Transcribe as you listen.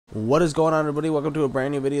What is going on, everybody? Welcome to a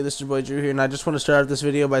brand new video. This is your boy Drew here, and I just want to start off this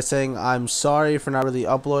video by saying I'm sorry for not really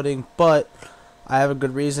uploading, but I have a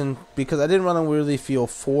good reason, because I didn't really feel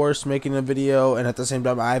forced making a video, and at the same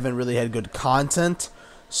time I haven't really had good content,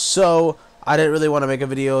 so I didn't really want to make a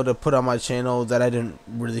video to put on my channel that I didn't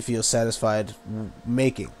really feel satisfied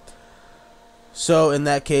making. So in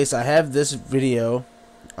that case, I have this video.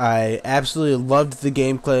 I absolutely loved the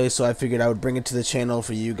gameplay, so I figured I would bring it to the channel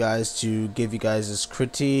for you guys to give you guys this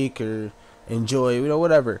critique or enjoy,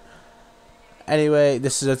 whatever. Anyway,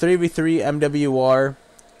 this is a 3v3 MWR.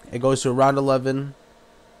 It goes to a round 11,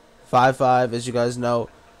 5-5, as you guys know.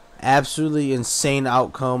 Absolutely insane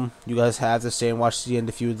outcome. You guys have to stay and watch the end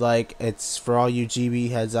if you would like. It's for all you GB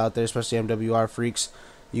heads out there, especially MWR freaks.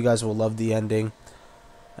 You guys will love the ending.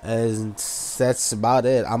 And that's about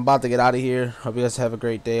it. I'm about to get out of here. Hope you guys have a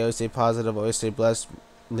great day. Always stay positive. Always stay blessed.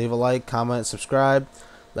 Leave a like, comment, subscribe.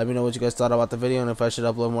 Let me know what you guys thought about the video and if I should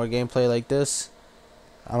upload more gameplay like this.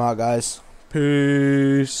 I'm out, guys.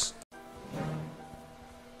 Peace.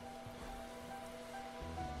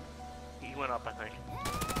 He went up, I think.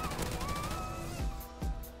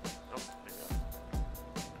 Nope, maybe not.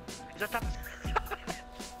 He's up top.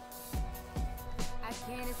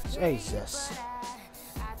 Jesus.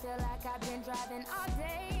 Driving all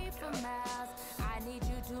day for miles. I need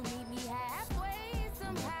you to meet me halfway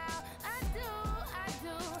somehow. I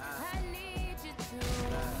need you to.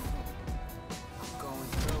 I'm going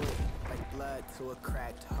through it like blood to a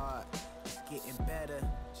cracked heart. It's getting better,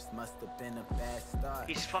 just must have been a bad start.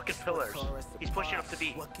 He's fucking pillars. He's pushing up the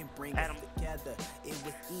beat. What can bring Adam. us together? It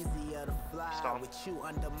was easier to fly Stop. with you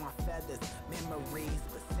under my feathers. Memories,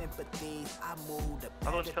 but sympathies. I moved up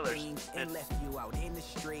All those better pillars. things and left you out in the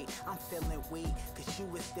street. I'm feeling weak, cause you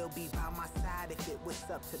would still be by my side if it was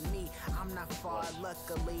up to me. I'm not far,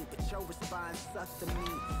 luckily, but your response sucked to me.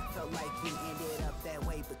 Felt like you ended up that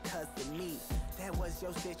way because of me. That was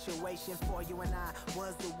your situation, for you and I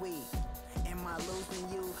was the we. Am I losing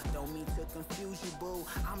you? Don't mean to confuse you, boo.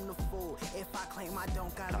 I'm the fool if I claim I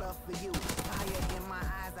don't got love for you. Fire in my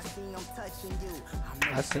eyes, I see I'm touching you.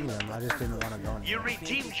 I seen them. I just didn't want to go in You there.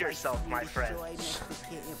 redeemed yourself, my friend. I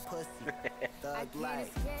can't escape,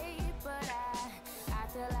 but I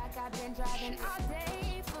feel like I've been driving all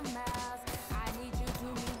day for miles. I need you to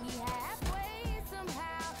meet me halfway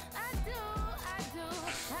somehow.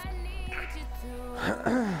 I need you to.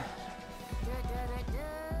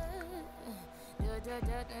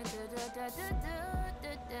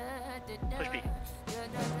 Push B.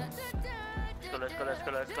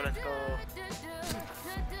 Let's go.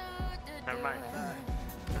 Never mind.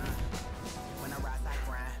 When I rise, I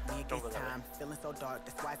grind. Me Don't go against that way. time. Feeling so dark,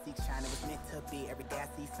 that's why I seek shine. It was meant to be. Every day I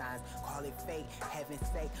see signs. Call it fate, heaven's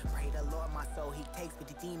sake. Pray the Lord, my soul he takes. But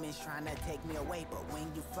the demons trying to take me away. But when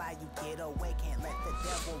you fly, you get away. Can't let the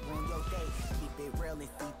devil ruin your day. Keep it real and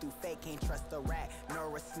see through fake. Can't trust a rat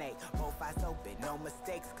nor a snake. Both eyes open, no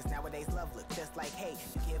mistakes. Cause nowadays love look just like hate.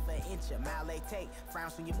 You give an inch, a mile they take.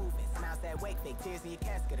 Frowns when you're moving, smiles that wake. Fake tears in your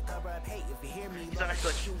casket to cover up hate. If you hear me, He's on Lord, next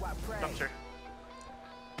glitch. you I pray. Dumpster.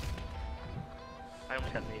 I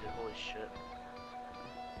almost got naded. Holy shit.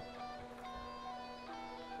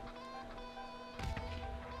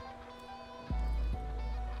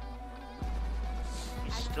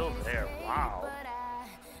 He's still there. Wow.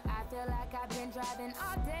 I feel like I've been driving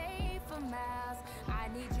all day for miles. I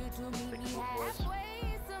need you to meet me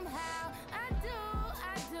halfway somehow.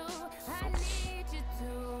 I need you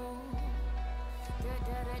to.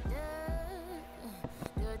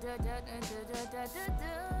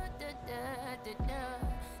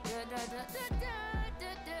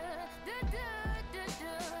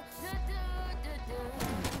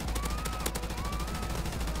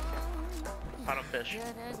 Final fish.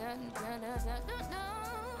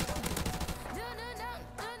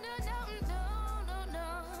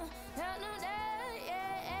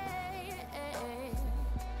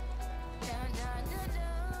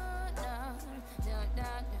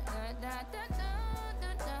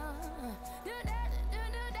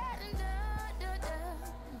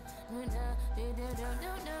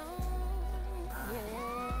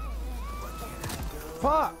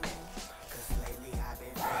 Fuck.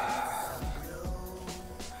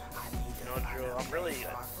 You know, Drew, I'm really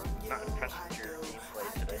not impressed with your gameplay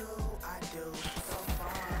today.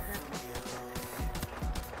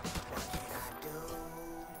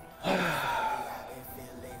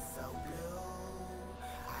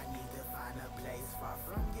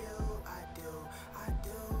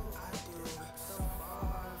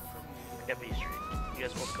 Get B Street. You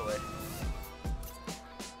guys both go away.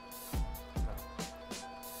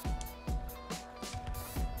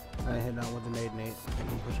 I hit out with a nade, Nate.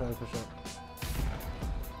 Push up.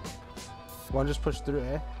 One just pushed through,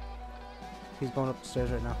 eh? He's going up the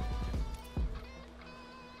stairs right now.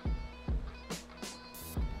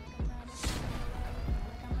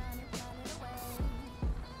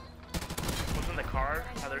 What's in the car?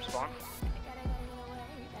 How they spawn?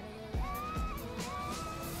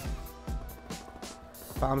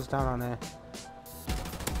 Bombs down on there.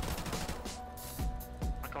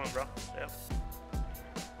 I'm coming, bro. Yep.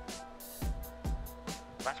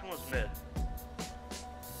 Last one was mid.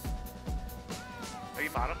 Are you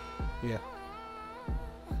bottom? Yeah.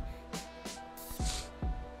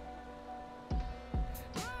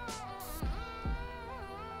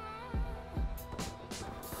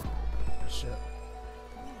 Shit.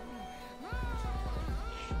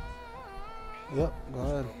 Yep, go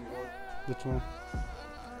ahead. Which one?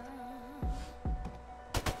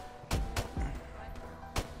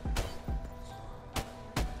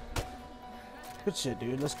 Good shit,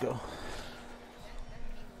 dude. Let's go.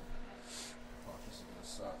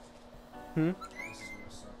 Hmm?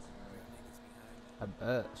 I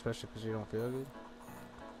bet, especially because you don't feel good.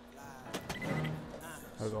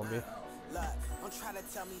 How it gonna be? Look, don't try to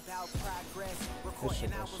tell me about progress.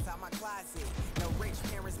 Recording albums out my closet. No rich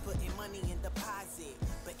parents putting money in deposit.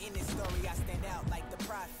 But in this story, I stand out like the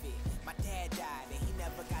prophet. My dad died and he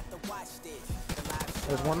never got to watch this. The live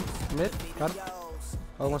There's one mid. Got him.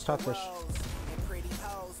 Oh, one's top fish. And pretty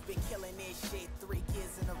hoes been killing this shit 3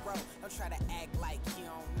 years in a row. Don't try to act like you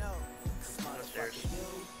don't know. Upstairs.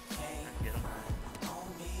 Motherfucker, Get him.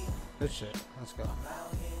 Good shit. Let's go.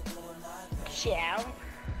 Ciao.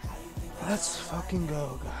 Let's fucking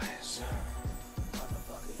go, guys.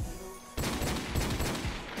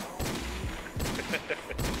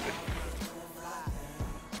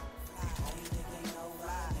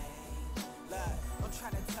 don't try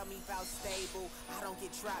to tell me about stable. I don't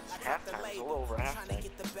get dropped. I drop the Halftime's a label. little over I'm trying to halftime.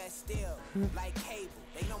 get the best deal. Like cable.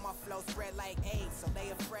 They know my flow spread like AIDS, so they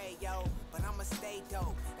afraid, yo. But I'ma stay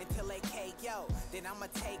dope until they KO. Then I'ma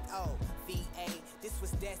take O. VA. This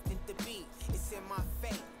was destined to be. It's in my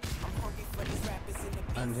fate. I'm hungry for these rappers in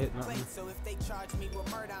the I'm hitting beats on plate. So if they charge me with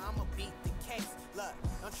murder, I'ma beat the case. Look,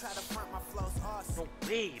 don't try to front my flows awesome. No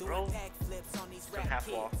way, bro. Doing backflips on these Still rap half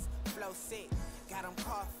wall. kids. Flow sick, got them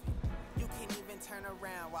coughing. You can't even turn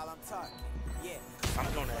around while I'm talking. Yeah.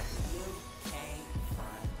 I'm going to. You can't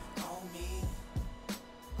front on me.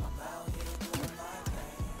 I'm out here doing my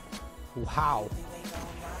thing. Wow. Think they know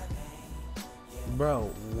my name. Bro,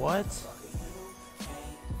 what? You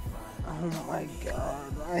can't front. Oh my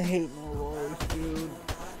god. I hate Leroy, dude.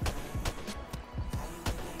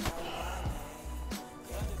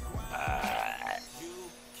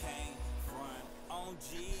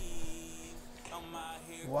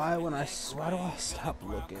 Why do I stop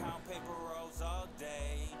looking? Are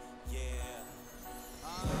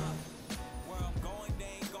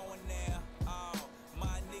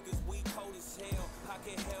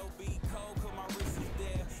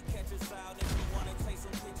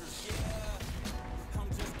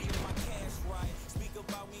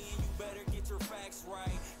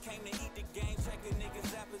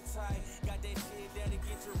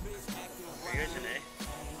you guys in A?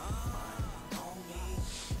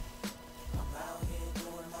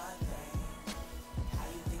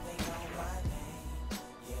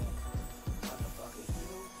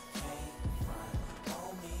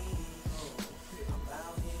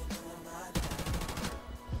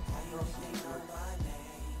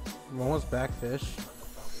 One was backfish.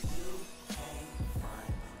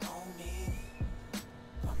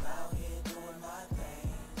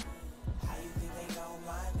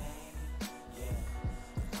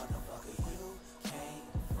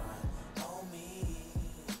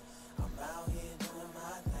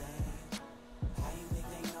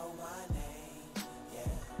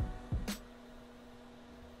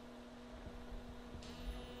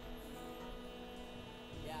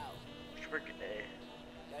 Freaking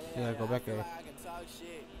A. Yeah, go back there. I can talk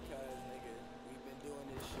shit because, nigga, we've been doing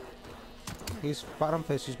this shit. He's bottom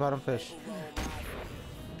fish. He's bottom fish.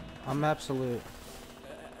 I'm absolute.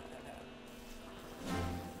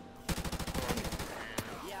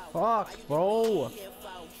 Fuck, bro.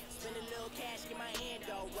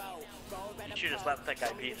 You should have slapped that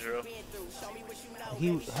guy beat Drew.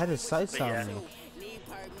 He had his sights But yeah. on me.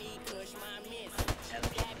 And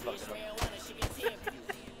fucking up.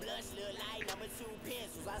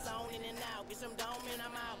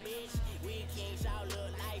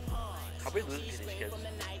 How we lose to these kids?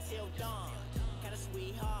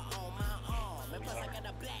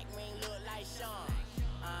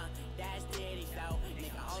 That's dirty though.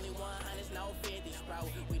 Nigga, only 100s, no 50s, bro.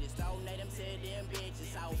 We just donate them to them bitches.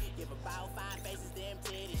 So give about 5 faces, them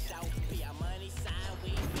titties show. Be our money sign, we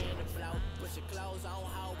finna blow. Put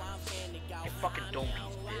fucking dome piece,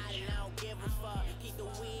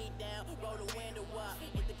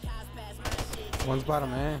 bitch. One's bottom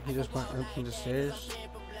man. He just went up from the stairs.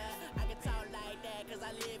 I can talk like that cause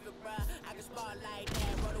I live it, bruh. I can spark like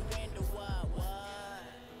that, roll the window up, what?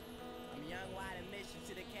 I'm young, wide admission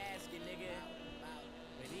to the casket, nigga.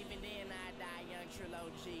 But even then, I die young, Trill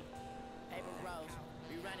OG. Paper rose,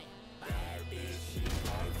 we running. Bad bitch, she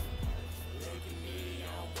white. Look at me,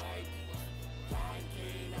 I'm white. Fine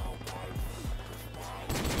king, I'm white.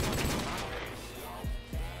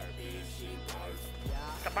 Bad bitch, she white.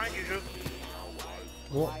 Come on, Juju.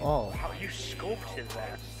 Well, oh, How you scoped his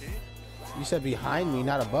ass, dude? you said behind me,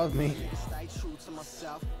 not above me. Stay true to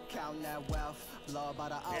myself, count that wealth. Love by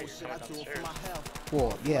the you're ocean, I going do it for upstairs. my health.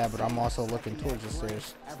 Well, yeah, but I'm also looking towards the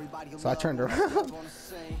stairs. So I turned around.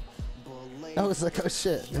 I was like, oh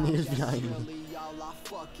shit, and he was behind me.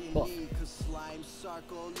 Fuck.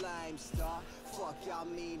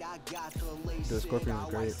 The Scorpion is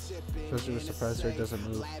great, especially with suppressor, it doesn't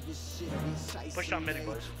move. Push down mid,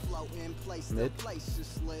 boys. Mid?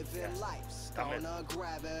 Down mid.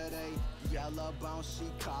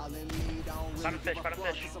 Bottom fish, bottom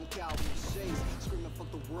fish.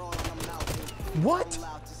 What?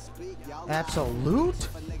 Absolute?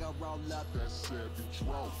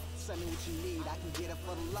 Send me what you need, I can get it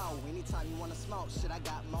for the low. Anytime you wanna smoke, shit, I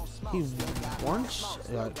got more smoke. He won?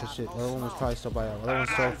 Yeah, cause shit, the other one was probably still by out. The other one's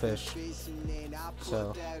Soulfish.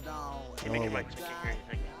 So, Give me your mic so I can't hear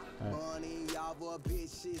anything. alright. Money over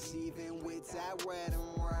bitches, even with that red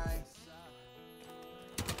and rice.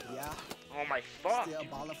 Yeah, Oh my fuck, still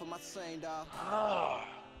dude. ballin' for my same dog. Ah,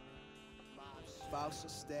 Spouse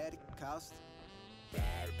steady, cost.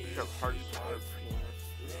 your heart's hard.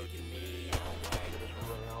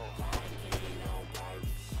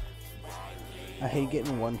 I hate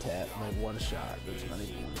getting one tap, like one shot. There's not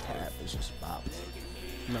even one tap, it's just pop.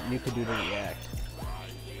 Nothing you could do to react.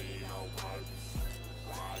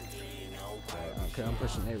 Okay, I'm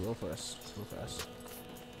pushing A real fast. Real fast.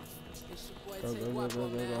 Go, go, go, go,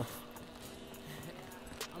 go, go.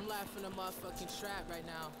 I'm laughing a motherfucking trap right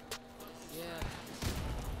now. Yeah.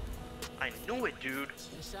 I knew it, dude.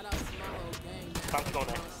 And shout out to my whole gang. Bomb's going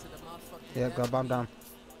in. Yeah, go bomb down.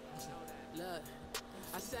 Look,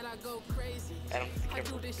 I said I go crazy. Adam, be I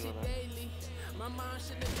careful do this doing shit that. daily. My mom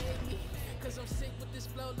shouldn't have made me. Cause I'm sick with this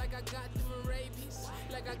flow like I got them rabies.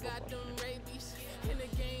 Like I got them rabies. In the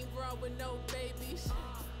game, bro, with no babies.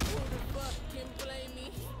 Who the fuck can blame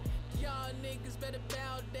me? Y'all niggas better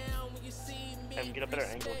bow down when you see me. Adam, get a better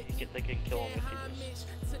angle. You can, they can kill him if he homage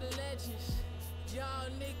to the legends. Y'all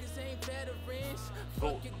niggas ain't veterans.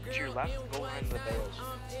 Go Fuck your to your girl left, in go one behind the night. barrels.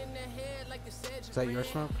 I'm in the head like a Cedric. Is that your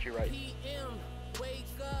smoke? To your right. PM, wake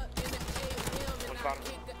up in the AM and What's I bottom?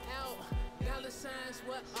 kick it out. Dollar signs,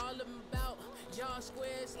 what all them about? Y'all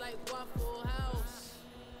squares like Waffle House.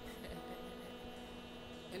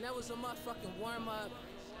 And that was a motherfucking warm up.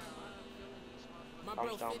 My bro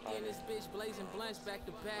Thumbs down, 50 and this bitch blazing blunts back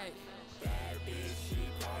to back.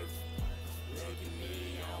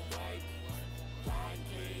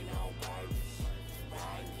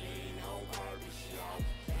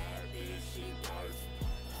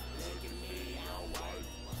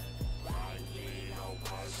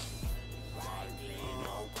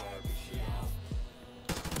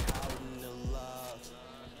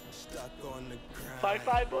 Stuck on the grind.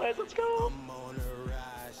 5-5, boys, let's go. I'm on a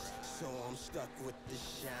rise, so I'm stuck with the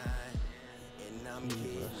shine. And I'm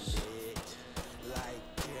getting it like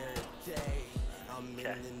every day. I'm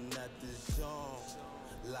Okay. in another zone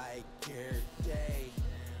like every day.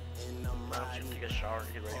 And I'm I'm riding just take a shower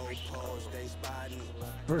and get ready for poles, they spotting.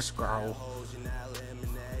 First growl. Hoes and I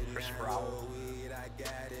eliminate First now. growl. Weed, I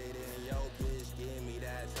got it in your bitch. Give me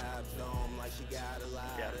that top dome like she got a lot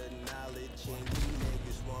Yeah. of knowledge. And you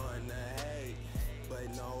niggas wanna hate, but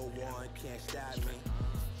no one can stop me.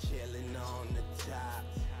 Chilling on the top,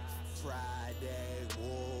 Friday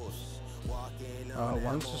wolves. Walking on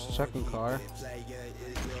One's that just moon, checking keep car. it player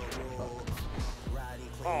is your rule. Riding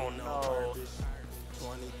Oh, clean, no. purpose.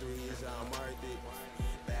 23 is I'm worth it.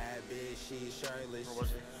 Bad bitch, she's shirtless. Where was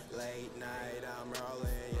he? Late night, I'm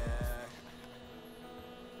rolling, yeah.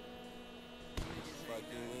 Fuck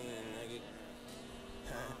you mean, nigga?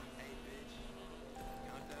 Huh?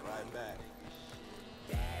 Right back.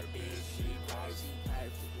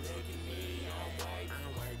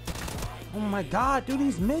 Oh my god, dude,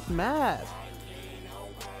 he's mid-map.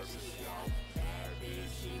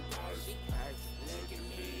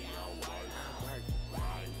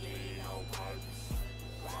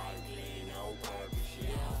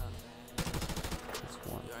 That's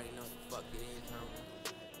one. You already know what the fuck it is, homie.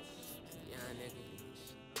 Yeah, nigga.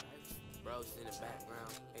 Bro, host in the background.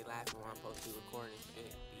 They laughing while I'm supposed to be recording shit.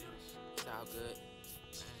 It's all good.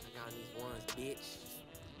 I got on these ones, bitch.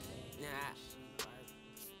 Nah.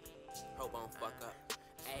 Hope I don't fuck up.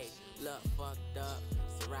 Ayy, look fucked up.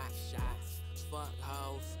 It's rock shots. Fuck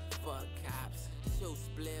hoes. Fuck cops. 2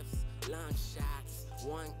 spliffs. Lung shots.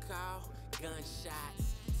 1 call.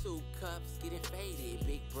 Gunshots. 2 cups getting faded.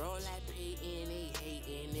 Big bro like P&E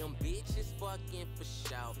hating. Them bitches fucking for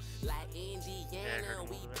show. Like Indiana,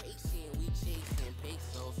 we patient. We chasing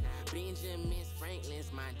pesos. Benjamin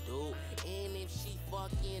Franklin's my dude. And if she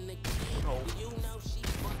fucking the kid, you know she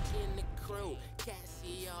fucking the crew.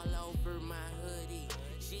 Cassie all over my hoodie.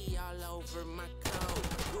 She all over my coat.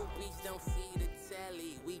 Groupies don't see the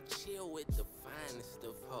telly. We chill with the finest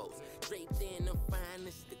of hoes. Draped in the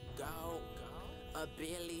finest of gold. A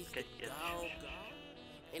Billy's to go.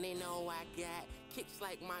 And they know I got kicks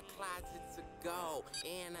like my closet's a go.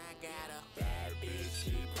 And I got a bad bitch,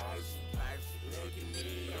 she perfect. Look at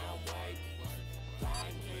me, I'm white.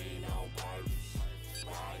 Fine clean on purpose.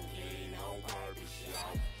 Fine clean on purpose,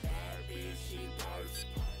 yo. Bad bitch, she perfect.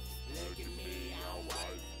 Look at me, I'm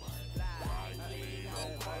white. Fine clean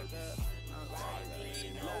on purpose. Fine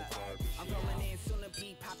clean on purpose. I'm rolling in soon to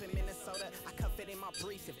be popping Minnesota. I cuff it in my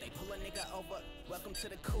briefs if they pull a nigga over. Welcome to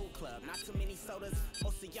the cool club. Not too many sodas.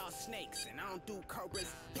 Most of y'all snakes and I don't do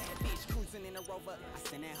cobras. Bad bitch cruising in a Rover. I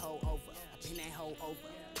send that hoe over. I pin that hoe over.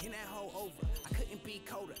 Pin that hoe over. I couldn't be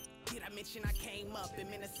colder. Did I mention I came up in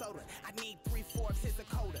Minnesota? I need 3/4 his a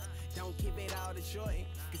coda. Don't give it all to Jordan,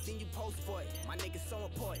 cause then you post for it. My nigga's so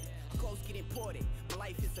important. Clothes get imported. My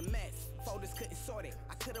life is a mess. Folders couldn't sort it.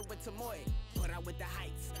 I could've went to Moy, but I with the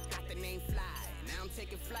heights. Got the name Fly. Now I'm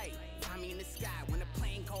taking flight. Find me in the sky when the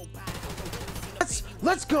plane go by.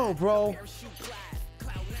 Let's go, bro. Parachute glide.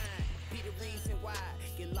 Cloud 9. Be the reason why.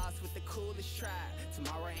 Get lost with the coolest tribe.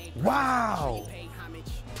 Tomorrow ain't promised. Wow. Pay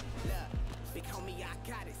homage. Look, big homie, I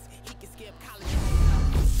got it. He can skip college.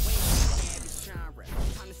 Way average genre.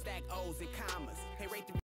 Time to stack O's and commas. They rate the